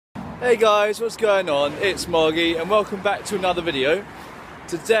Hey guys, what's going on? It's Moggy and welcome back to another video.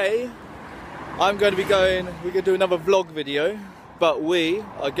 Today we're going to do another vlog video, but we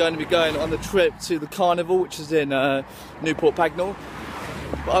are going to be going on the trip to the carnival, which is in Newport Pagnell.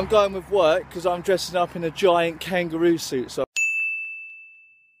 But I'm going with work because I'm dressing up in a giant kangaroo suit, so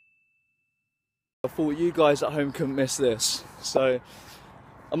I thought you guys at home couldn't miss this. So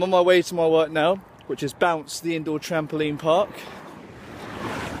I'm on my way to my work now, which is Bounce, the indoor trampoline park.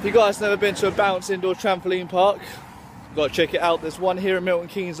 If you guys never been to a Bounce indoor trampoline park, you've got to check it out. There's one here in Milton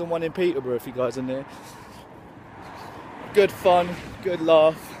Keynes and one in Peterborough if you guys are near. Good fun, good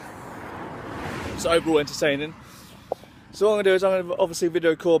laugh. It's overall entertaining. So what I'm going to do is I'm going to obviously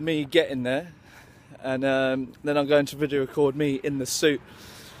video record me getting there, and then I'm going to video record me in the suit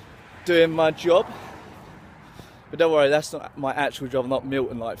doing my job. But don't worry, that's not my actual job. I'm not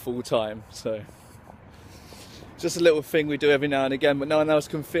Milton like full time, so just a little thing we do every now and again, but no one else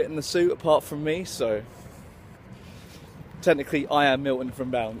can fit in the suit apart from me, so technically I am Milton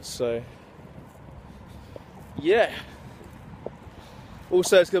from Bounce, so yeah.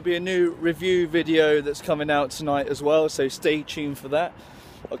 Also, it's going to be a new review video that's coming out tonight as well, so stay tuned for that.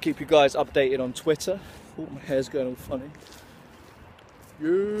 I'll keep you guys updated on Twitter. Oh, my hair's going all funny.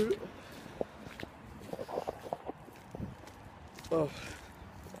 Yeah. Oh.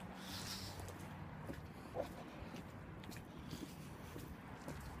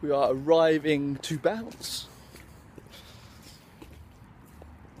 We are arriving to Bounce.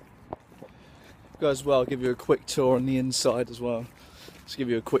 Guys, well, I'll give you a quick tour on the inside as well. Just give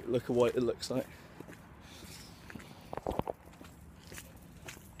you a quick look at what it looks like.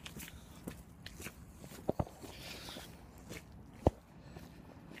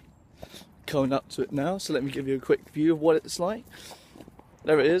 Going up to it now, so let me give you a quick view of what it's like.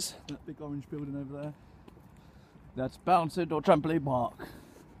 There it is, that big orange building over there. That's Bounce Indoor Trampoline Park.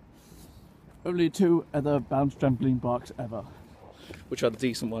 Only 2 other Bounce trampoline parks ever, which are the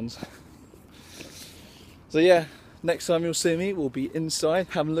decent ones. So yeah, next time you'll see me, we'll be inside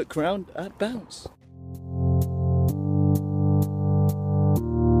having a look around at Bounce.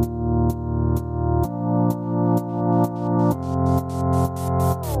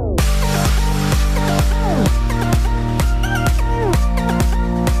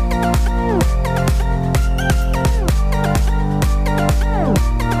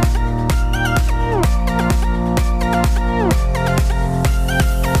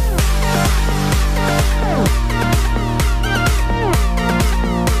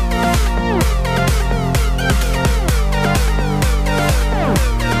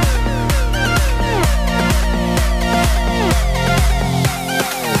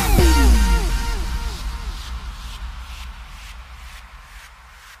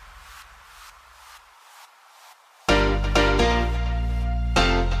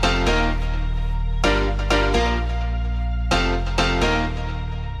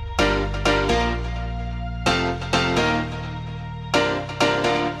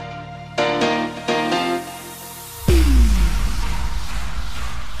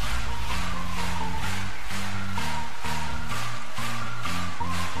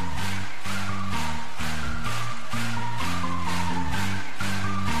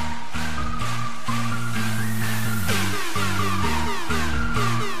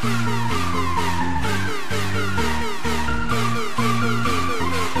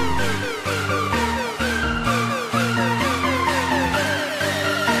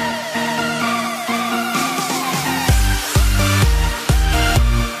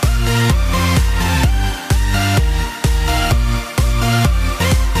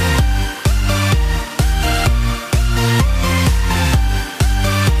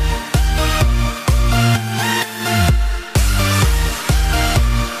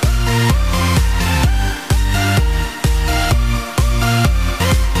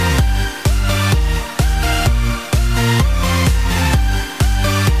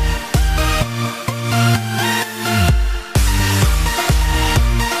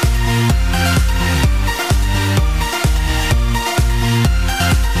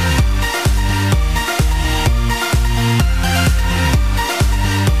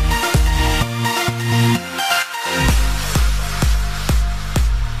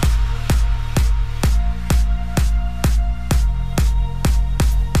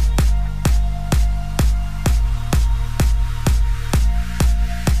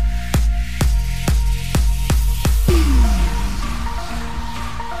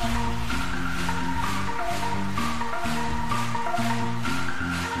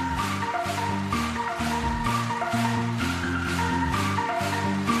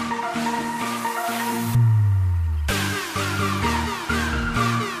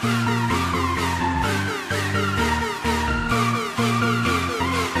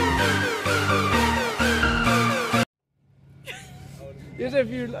 as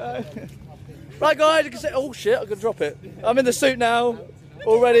if you... Right guys, you can say, oh shit, I'm going to drop it. I'm in the suit now,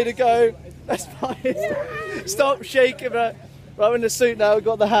 all ready to go. That's fine. Stop shaking, right, we're in the suit now, we've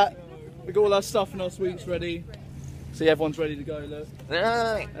got the hat. We've got all our stuff and our sweets ready. See, everyone's ready to go, look.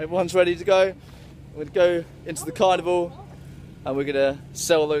 Everyone's ready to go. We're going to go into the carnival and we're going to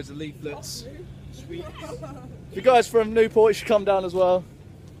sell loads of leaflets. Sweet. If you guys from Newport, you should come down as well.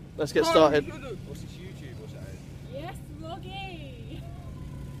 Let's get started. What's this YouTube? What's that? Yes, vlogging.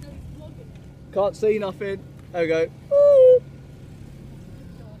 No, it's vlogging. Can't see nothing. There we go. Woo! Do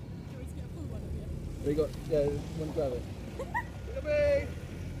you want to get a full one of you? We got, yeah, want to grab it? Look at me!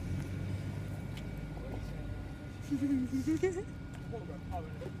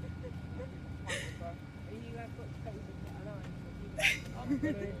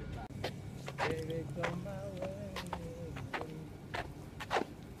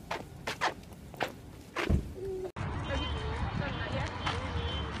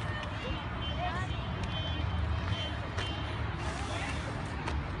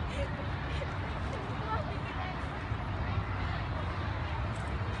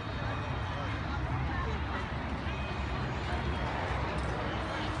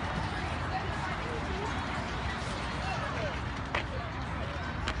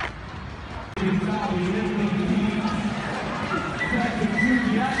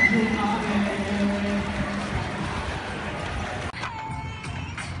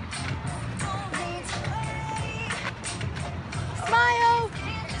 Smile!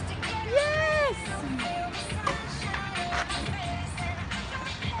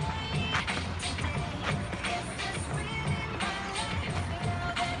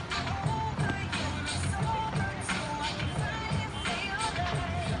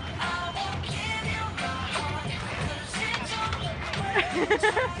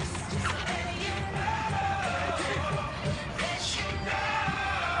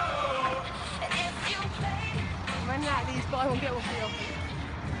 Running out of these, but I won't get one for you.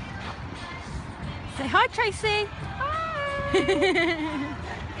 Say hi, Tracy. Hi.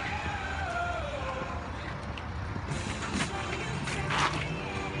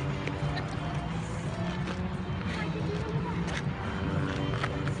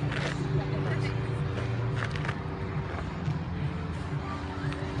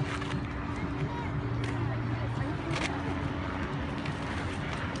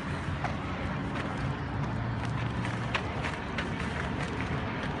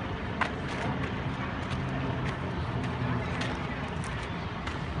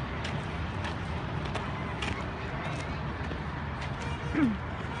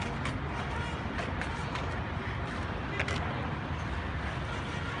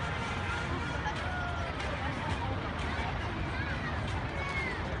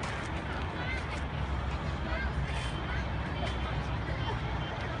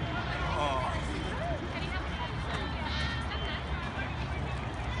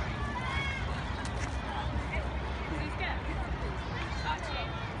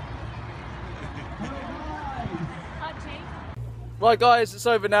 Right guys, it's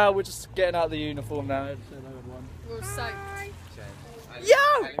over now. We're just getting out of the uniform now. We're all soaked. Yo!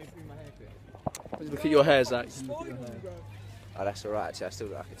 Look at your hair, Zach. Look at your hair. Oh, that's alright actually, I still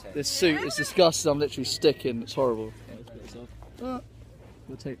look like a 10. This suit is disgusting. I'm literally sticking. It's horrible. We'll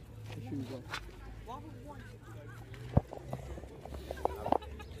take the shoes off.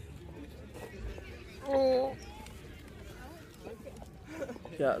 Oh.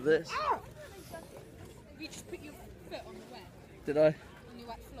 Yeah, this. You just put your foot on the wet, Did I? on your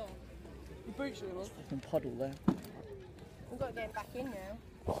wet floor. Your boots are on. Fucking puddle there. We've got to get him back in now.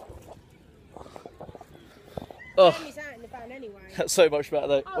 Oh, He's out in the van anyway. that's so much better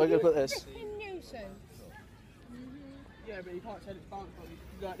though. Where are you going to put this? Yeah, but you can't tell it's bounce.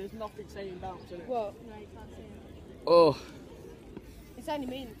 Like, there's nothing saying bounce in it. What? No, you can't see it. Oh, It's only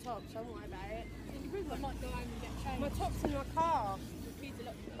me in the top, so don't worry about it. You really might go home and get changed. My top's in my car. The keys are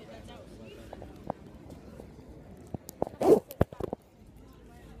locked and your dad's out.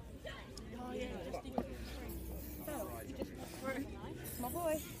 Oh yeah, just think of the string. Oh, you just walk through. My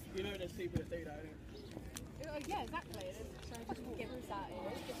boy. You know there's people that do that, innit? Yeah, exactly. So just walk through that.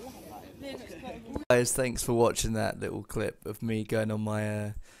 guys, thanks for watching that little clip of me going on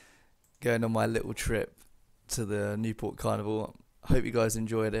my little trip to the Newport Carnival. I hope you guys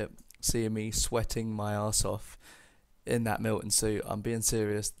enjoyed it. Seeing me sweating my ass off in that Milton suit. I'm being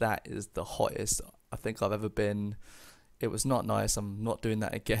serious. That is the hottest I think I've ever been. It was not nice. I'm not doing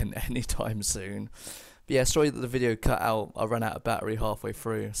that again anytime soon. But yeah, sorry that the video cut out. I ran out of battery halfway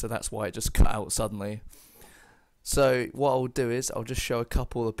through, so that's why it just cut out suddenly. So what I'll do is I'll just show a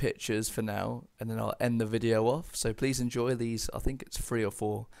couple of pictures for now, and then I'll end the video off. So please enjoy these. I think it's 3 or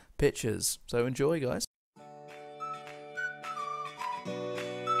 4 pictures. So enjoy, guys.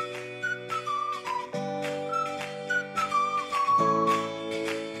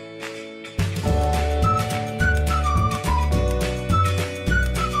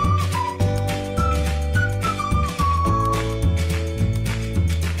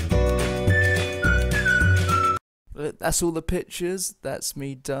 That's all the pictures. That's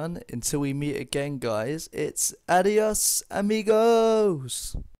me done. Until we meet again, guys, it's adios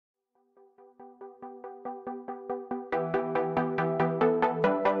amigos.